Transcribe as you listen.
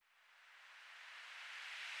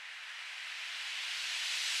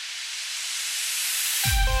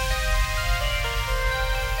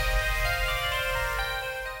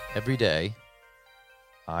Every day,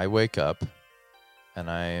 I wake up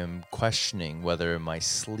and I am questioning whether my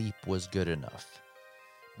sleep was good enough.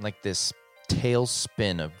 Like this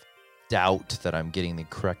tailspin of doubt that I'm getting the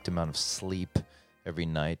correct amount of sleep every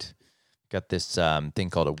night. Got this thing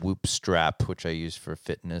called a Whoop strap, which I use for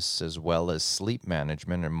fitness as well as sleep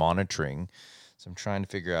management and monitoring. So I'm trying to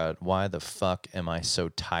figure out why the fuck am I so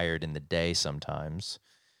tired in the day sometimes.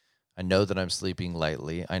 I know that I'm sleeping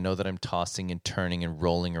lightly. I know that I'm tossing and turning and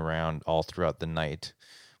rolling around all throughout the night,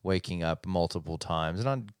 waking up multiple times.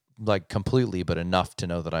 Not like completely, but enough to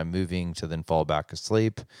know that I'm moving to then fall back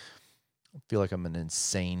asleep. I feel like I'm an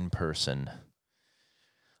insane person.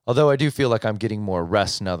 Although I do feel like I'm getting more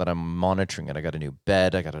rest now that I'm monitoring it. I got a new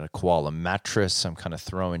bed. I got an Koala mattress. I'm kind of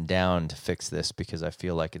throwing down to fix this because I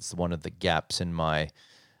feel like it's one of the gaps in my,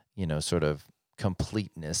 sort of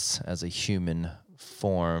completeness as a human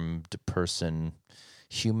formed person,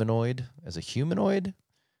 humanoid, as a humanoid.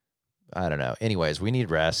 I don't know. Anyways, we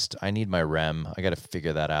need rest. I need my REM. I got to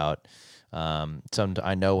figure that out.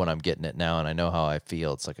 I know when I'm getting it now, and I know how I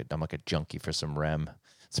feel. It's like I'm like a junkie for some REM.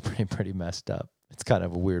 It's pretty messed up. It's kind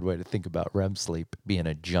of a weird way to think about REM sleep, being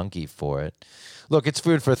a junkie for it. Look, it's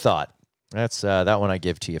food for thought. That's that one I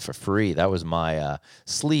give to you for free. That was my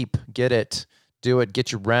sleep. Get it. Do it.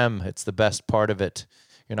 Get your REM. It's the best part of it.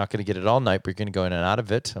 You're not going to get it all night, but you're going to go in and out of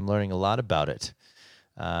it. I'm learning a lot about it.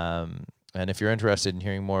 And if you're interested in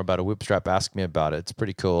hearing more about a Whoop strap, ask me about it. It's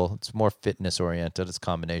pretty cool. It's more fitness oriented. It's a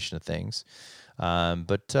combination of things.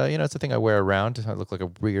 But it's a thing I wear around. I look like a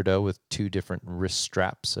weirdo with two different wrist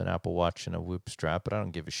straps, an Apple Watch and a Whoop strap, but I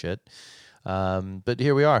don't give a shit. But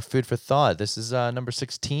here we are, food for thought. This is number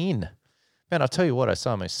 16. Man, I'll tell you what, I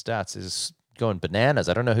saw my stats is going bananas.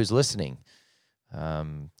 I don't know who's listening.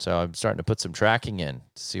 So I'm starting to put some tracking in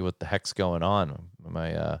to see what the heck's going on.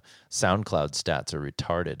 My SoundCloud stats are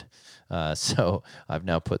retarded. So I've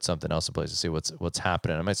now put something else in place to see what's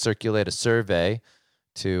happening. I might circulate a survey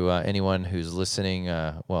to anyone who's listening,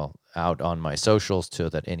 out on my socials, so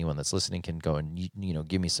that anyone that's listening can go and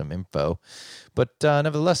give me some info. But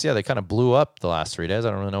nevertheless, yeah, they kind of blew up the last 3 days. I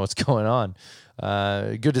don't really know what's going on.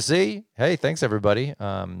 Good to see. Hey, thanks everybody.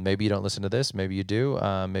 Maybe you don't listen to this. Maybe you do.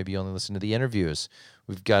 Maybe you only listen to the interviews.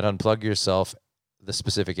 We've got Unplug Yourself, the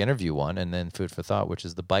specific interview one, and then Food for Thought, which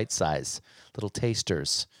is the bite size little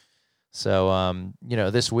tasters. So,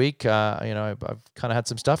 this week, I've kind of had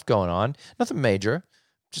some stuff going on. Nothing major.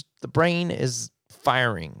 Just the brain is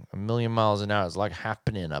firing a million miles an hour. It's like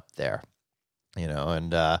happening up there,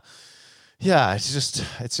 and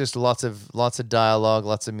it's just lots of dialogue,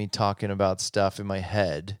 lots of me talking about stuff in my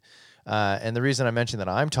head. And the reason I mentioned that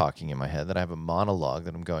I'm talking in my head, that I have a monologue,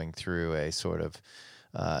 that I'm going through a sort of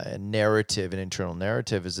a narrative, an internal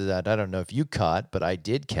narrative, is that I don't know if you caught, but I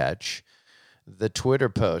did catch the Twitter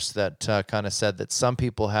post that kind of said that some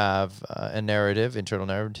people have a narrative, internal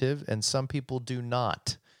narrative, and some people do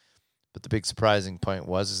not. But the big surprising point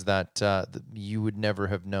is that you would never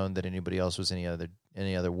have known that anybody else was any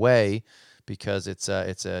other way, because it's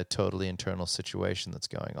a totally internal situation that's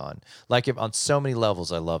going on. Like, if on so many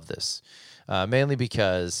levels, I love this, mainly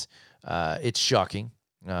because it's shocking.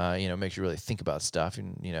 Makes you really think about stuff,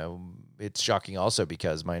 and it's shocking also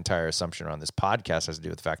because my entire assumption around this podcast has to do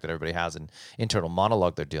with the fact that everybody has an internal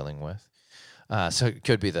monologue they're dealing with. So it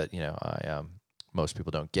could be that most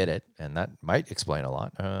people don't get it, and that might explain a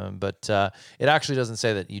lot. But it actually doesn't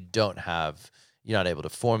say that you're not able to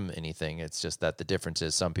form anything. It's just that the difference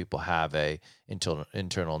is some people have a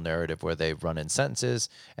internal narrative where they run in sentences,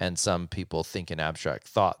 and some people think in abstract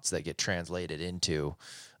thoughts that get translated into,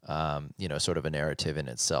 sort of a narrative in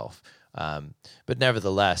itself. But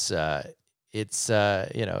nevertheless, it's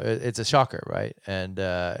a shocker, right? And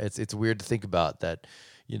it's weird to think about that.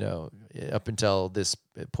 Up until this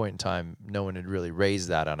point in time, no one had really raised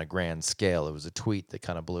that on a grand scale. It was a tweet that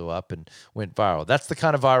kind of blew up and went viral. That's the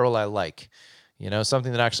kind of viral I like.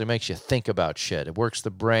 Something that actually makes you think about shit. It works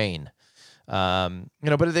the brain. But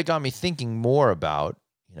they got me thinking more about,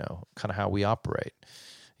 kind of how we operate.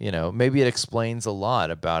 Maybe it explains a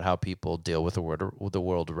lot about how people deal with the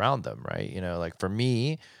world around them, right? Like for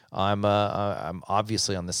me, I'm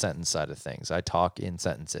obviously on the sentence side of things. I talk in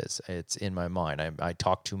sentences. It's in my mind. I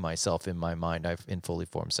talk to myself in my mind. In fully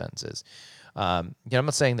formed sentences. I'm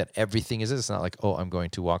not saying that everything is this. It's not like, I'm going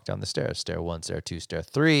to walk down the stairs, stair 1, stair 2, stair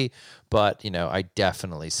 3. But, I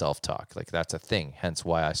definitely self-talk. Like, that's a thing. Hence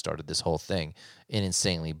why I started this whole thing, an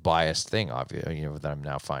insanely biased thing, obviously, that I'm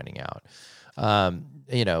now finding out.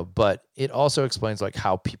 But it also explains like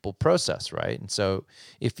how people process, right? And so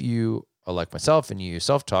if you are like myself and you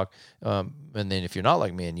self-talk, and then if you're not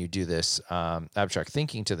like me and you do this abstract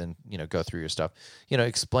thinking to then, go through your stuff,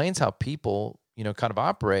 explains how people, kind of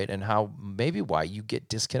operate, and how maybe why you get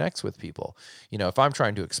disconnects with people. If I'm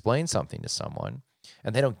trying to explain something to someone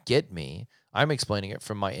and they don't get me, I'm explaining it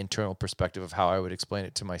from my internal perspective of how I would explain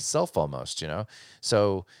it to myself almost,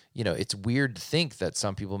 So, it's weird to think that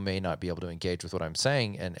some people may not be able to engage with what I'm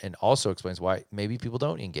saying, and also explains why maybe people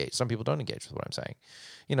don't engage. Some people don't engage with what I'm saying.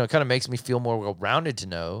 It kind of makes me feel more well-rounded to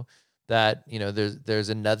know that, there's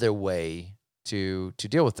another way to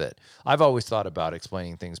deal with it. I've always thought about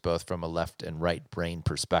explaining things both from a left and right brain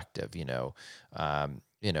perspective,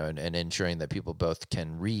 and ensuring that people both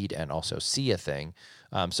can read and also see a thing.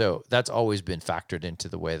 So that's always been factored into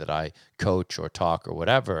the way that I coach or talk or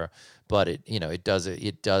whatever. But it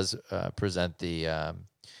does present the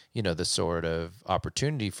the sort of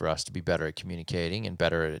opportunity for us to be better at communicating and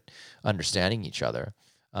better at understanding each other.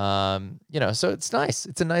 So it's nice.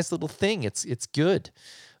 It's a nice little thing. It's good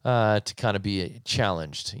to kind of be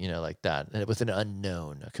challenged, like that, with an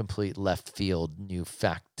unknown, a complete left field new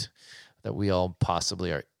fact that we all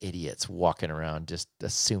possibly are idiots walking around just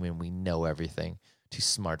assuming we know everything. Too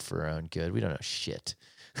smart for our own good. We don't know shit.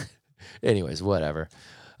 Anyways, whatever.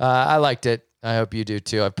 I liked it. I hope you do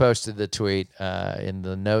too. I posted the tweet in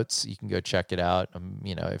the notes. You can go check it out.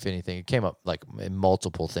 If anything, it came up like in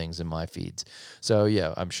multiple things in my feeds. So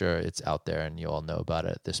yeah, I'm sure it's out there and you all know about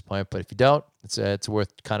it at this point. But if you don't, it's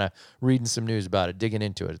worth kind of reading some news about it, digging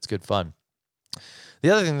into it. It's good fun.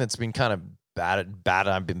 The other thing that's been kind of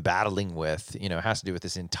I've been battling with, has to do with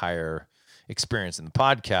this entire experience in the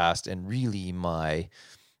podcast, and really my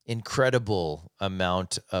incredible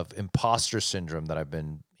amount of imposter syndrome that I've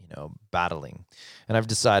been, battling. And I've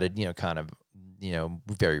decided,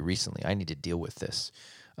 very recently, I need to deal with this.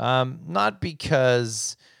 Not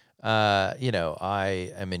because,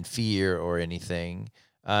 I am in fear or anything.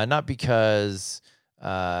 Not because,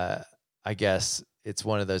 I guess it's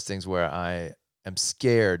one of those things where I am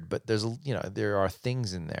scared, but there are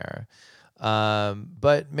things in there.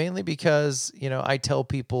 But mainly because, I tell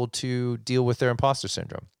people to deal with their imposter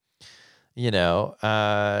syndrome.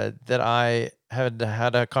 That I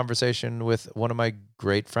had a conversation with one of my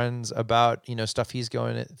great friends about, stuff he's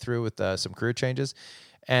going through with some career changes.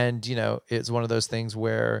 And, it's one of those things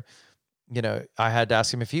where, I had to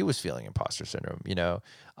ask him if he was feeling imposter syndrome.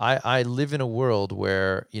 I live in a world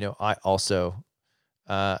where, I also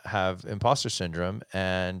have imposter syndrome,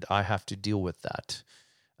 and I have to deal with that.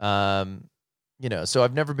 So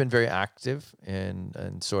I've never been very active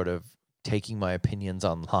in sort of taking my opinions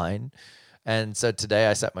online. And so today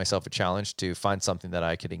I set myself a challenge to find something that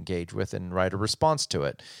I could engage with and write a response to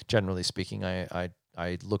it. Generally speaking, I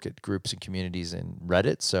look at groups and communities in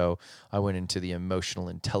Reddit. So I went into the emotional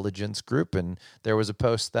intelligence group, and there was a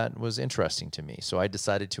post that was interesting to me. So I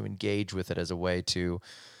decided to engage with it as a way to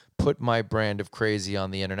put my brand of crazy on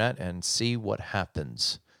the internet and see what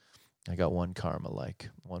happens. I got one karma like.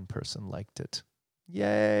 One person liked it.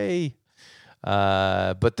 Yay!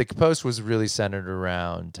 But the post was really centered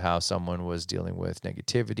around how someone was dealing with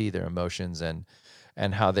negativity, their emotions, and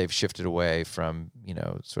how they've shifted away from,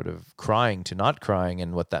 sort of crying to not crying,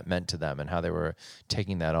 and what that meant to them, and how they were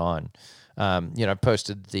taking that on. I'll post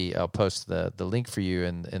the link for you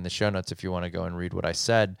in the show notes if you want to go and read what I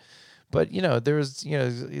said. But, there's,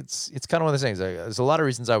 it's kind of one of those things. There's a lot of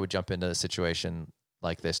reasons I would jump into a situation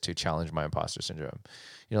like this to challenge my imposter syndrome.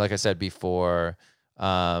 Like I said before,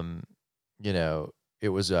 it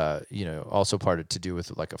was, also part to do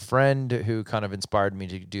with like a friend who kind of inspired me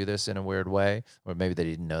to do this in a weird way, or maybe they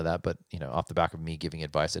didn't know that, but, off the back of me giving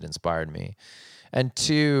advice, it inspired me. And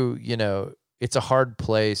two, it's a hard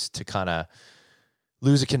place to kind of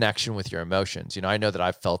lose a connection with your emotions. I know that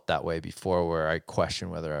I've felt that way before, where I question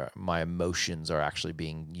whether my emotions are actually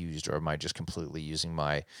being used, or am I just completely using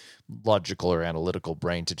my logical or analytical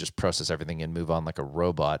brain to just process everything and move on like a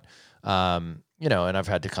robot. And I've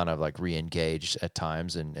had to kind of like re-engage at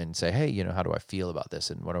times and say, hey, how do I feel about this?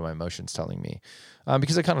 And what are my emotions telling me?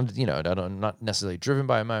 Because I kind of, I'm not necessarily driven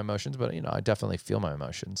by my emotions, but, I definitely feel my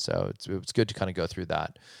emotions. So it's good to kind of go through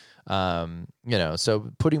that.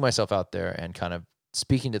 So putting myself out there and kind of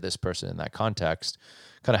speaking to this person in that context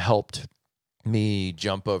kind of helped me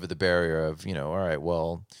jump over the barrier of, all right,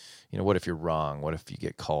 well, what if you're wrong? What if you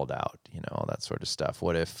get called out? All that sort of stuff.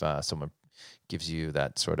 What if someone gives you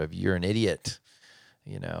that sort of, you're an idiot,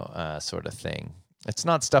 sort of thing. It's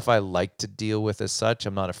not stuff I like to deal with as such.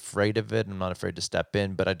 I'm not afraid of it. I'm not afraid to step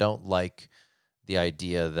in, but I don't like the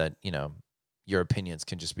idea that, your opinions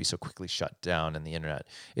can just be so quickly shut down in the internet.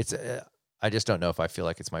 I just don't know if I feel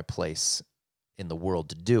like it's my place in the world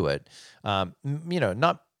to do it. Not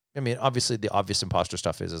I mean, obviously the obvious imposter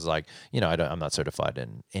stuff is like, I'm not certified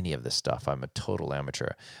in any of this stuff. I'm a total amateur.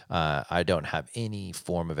 I don't have any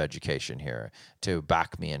form of education here to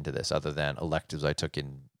back me into this other than electives I took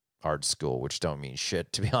in art school, which don't mean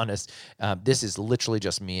shit, to be honest. This is literally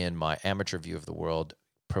just me and my amateur view of the world,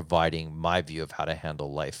 providing my view of how to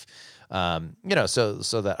handle life. So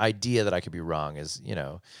that idea that I could be wrong is,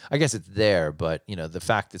 I guess it's there, but the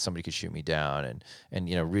fact that somebody could shoot me down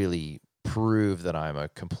and really prove that I'm a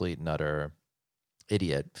complete and utter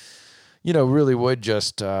idiot, really would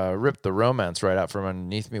just rip the romance right out from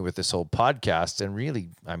underneath me with this whole podcast and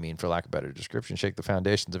really, I mean, for lack of a better description, shake the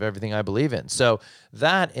foundations of everything I believe in. So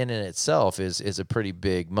that in itself is a pretty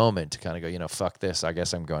big moment to kind of go, fuck this, I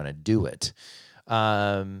guess I'm going to do it.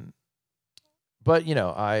 But,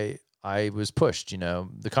 I was pushed,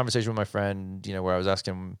 the conversation with my friend, where I was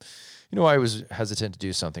asking him, why he was hesitant to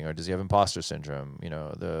do something, or does he have imposter syndrome?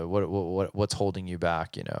 What's holding you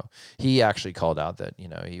back? He actually called out that,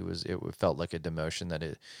 it felt like a demotion, that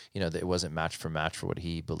that it wasn't match for what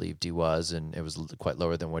he believed he was. And it was quite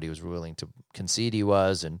lower than what he was willing to concede he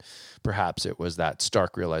was. And perhaps it was that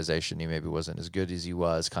stark realization he maybe wasn't as good as he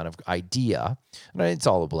was kind of idea. And it's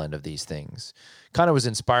all a blend of these things. Kind of was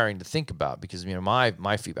inspiring to think about, because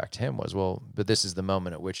my feedback to him was, well, but this is the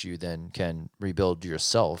moment at which you then can rebuild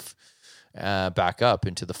yourself back up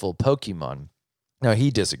into the full Pokemon. Now,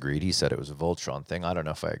 he disagreed. He said it was a Voltron thing. I don't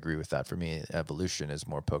know if I agree with that. For me, evolution is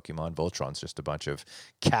more Pokemon. Voltron's just a bunch of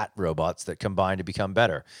cat robots that combine to become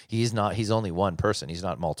better. He's only one person. He's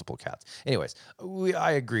not multiple cats. Anyways,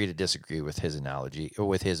 I agree to disagree with his analogy, or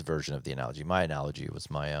with his version of the analogy. My analogy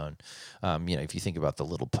was my own. If you think about the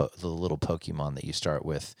little Pokemon that you start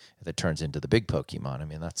with that turns into the big Pokemon, I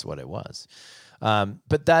mean, that's what it was.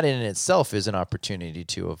 But that in itself is an opportunity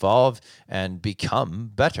to evolve and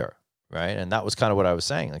become better. Right. And that was kind of what I was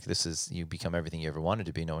saying. Like, you become everything you ever wanted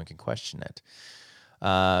to be. No one can question it.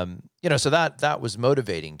 So that was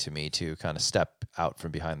motivating to me to kind of step out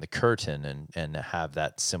from behind the curtain and have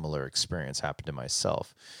that similar experience happen to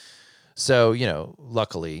myself. So,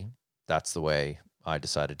 luckily that's the way I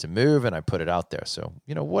decided to move, and I put it out there. So,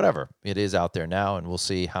 whatever, it is out there now, and we'll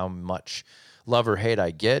see how much love or hate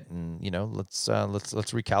I get, and let's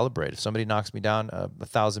recalibrate. If somebody knocks me down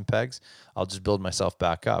 1,000 pegs, I'll just build myself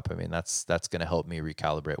back up. I mean, that's going to help me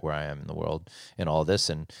recalibrate where I am in the world in all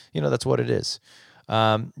this, and that's what it is.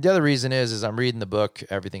 The other reason is I'm reading the book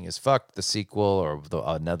Everything Is Fucked, the sequel, or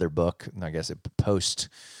another book, I guess, post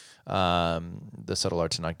The Subtle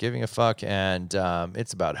Art to Not Giving a Fuck, and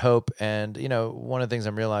it's about hope. And one of the things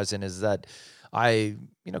I'm realizing is that I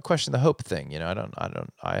question the hope thing. I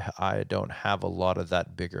don't have a lot of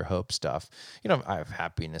that bigger hope stuff. I have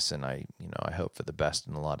happiness, and I hope for the best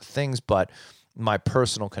in a lot of things, but my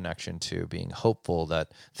personal connection to being hopeful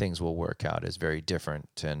that things will work out is very different.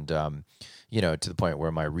 And, to the point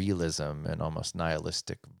where my realism and almost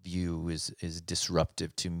nihilistic view is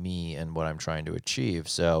disruptive to me and what I'm trying to achieve.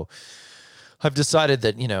 So I've decided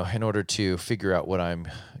that, in order to figure out what I'm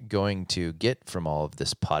going to get from all of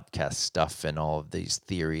this podcast stuff and all of these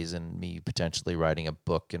theories and me potentially writing a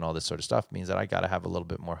book and all this sort of stuff, means that I got to have a little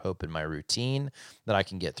bit more hope in my routine, that I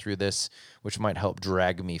can get through this, which might help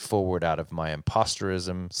drag me forward out of my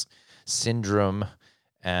imposterism syndrome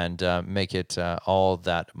and make it all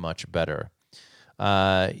that much better.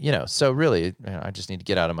 So really, I just need to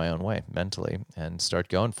get out of my own way mentally and start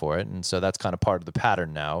going for it. And so that's kind of part of the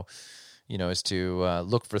pattern now, is to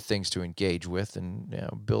look for things to engage with and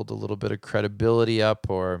build a little bit of credibility up,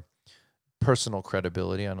 or personal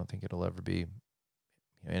credibility. I don't think it'll ever be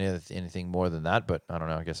anything more than that, but I don't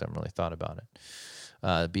know. I guess I haven't really thought about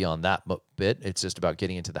it. Beyond that bit, it's just about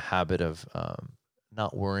getting into the habit of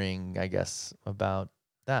not worrying, I guess, about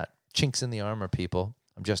that. Chinks in the armor, people.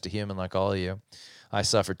 I'm just a human like all of you. I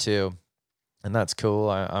suffer too, and that's cool.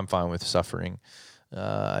 I'm fine with suffering.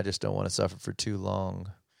 I just don't want to suffer for too long.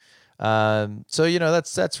 So,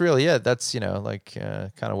 that's really it. That's,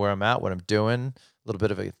 kind of where I'm at, what I'm doing, a little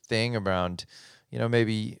bit of a thing around,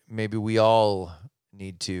 maybe we all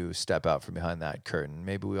need to step out from behind that curtain.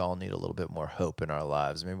 Maybe we all need a little bit more hope in our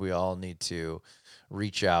lives. Maybe we all need to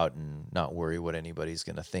reach out and not worry what anybody's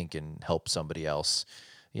going to think and help somebody else.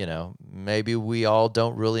 Maybe we all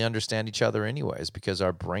don't really understand each other anyways, because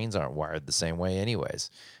our brains aren't wired the same way anyways.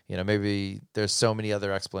 Maybe there's so many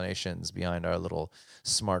other explanations behind our little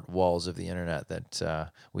smart walls of the internet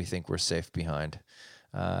that we think we're safe behind.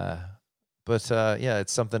 But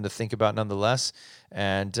it's something to think about nonetheless.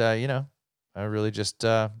 And, I really just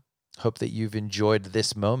hope that you've enjoyed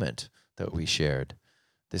this moment that we shared,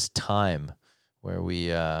 this time where we,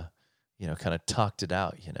 kind of talked it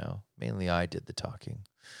out, mainly I did the talking.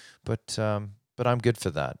 But But I'm good for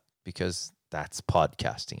that because that's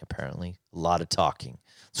podcasting, apparently. A lot of talking.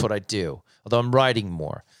 That's what I do. Although I'm writing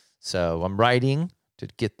more. So I'm writing to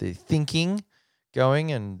get the thinking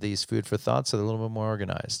going, and these food for thoughts are a little bit more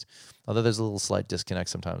organized. Although there's a little slight disconnect.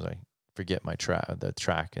 Sometimes I forget my the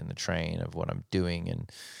track and the train of what I'm doing, and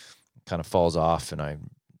it kind of falls off, and I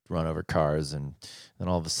run over cars, and then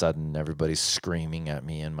all of a sudden everybody's screaming at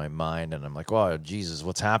me in my mind, and I'm like, oh, Jesus,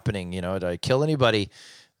 what's happening? You know, did I kill anybody?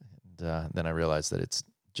 And then I realize that it's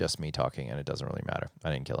just me talking, and it doesn't really matter.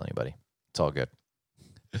 I didn't kill anybody. It's all good.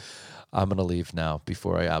 I'm going to leave now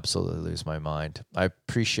before I absolutely lose my mind. I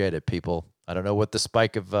appreciate it, people. I don't know what the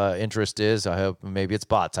spike of interest is. I hope maybe it's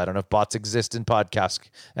bots. I don't know if bots exist in podcast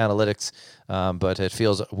analytics, but it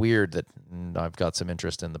feels weird that I've got some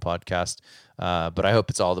interest in the podcast. But I hope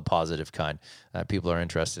it's all the positive kind. People are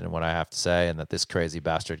interested in what I have to say, and that this crazy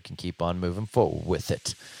bastard can keep on moving forward with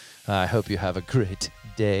it. I hope you have a great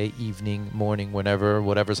day, evening, morning,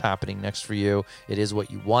 whatever's happening next for you. It is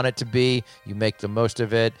what you want it to be. You make the most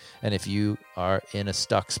of it. And if you are in a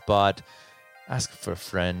stuck spot, ask for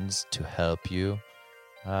friends to help you.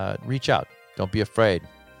 Reach out. Don't be afraid.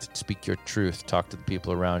 Speak your truth. Talk to the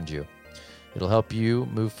people around you. It'll help you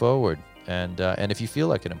move forward. And if you feel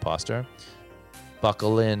like an imposter,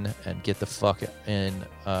 buckle in and get the fuck in.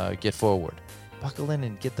 Get forward. Buckle in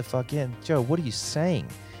and get the fuck in. Joe, what are you saying?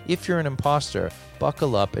 If you're an imposter,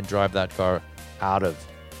 buckle up and drive that car out of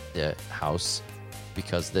the house,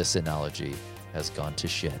 because this analogy has gone to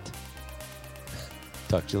shit.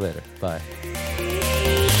 Talk to you later. Bye.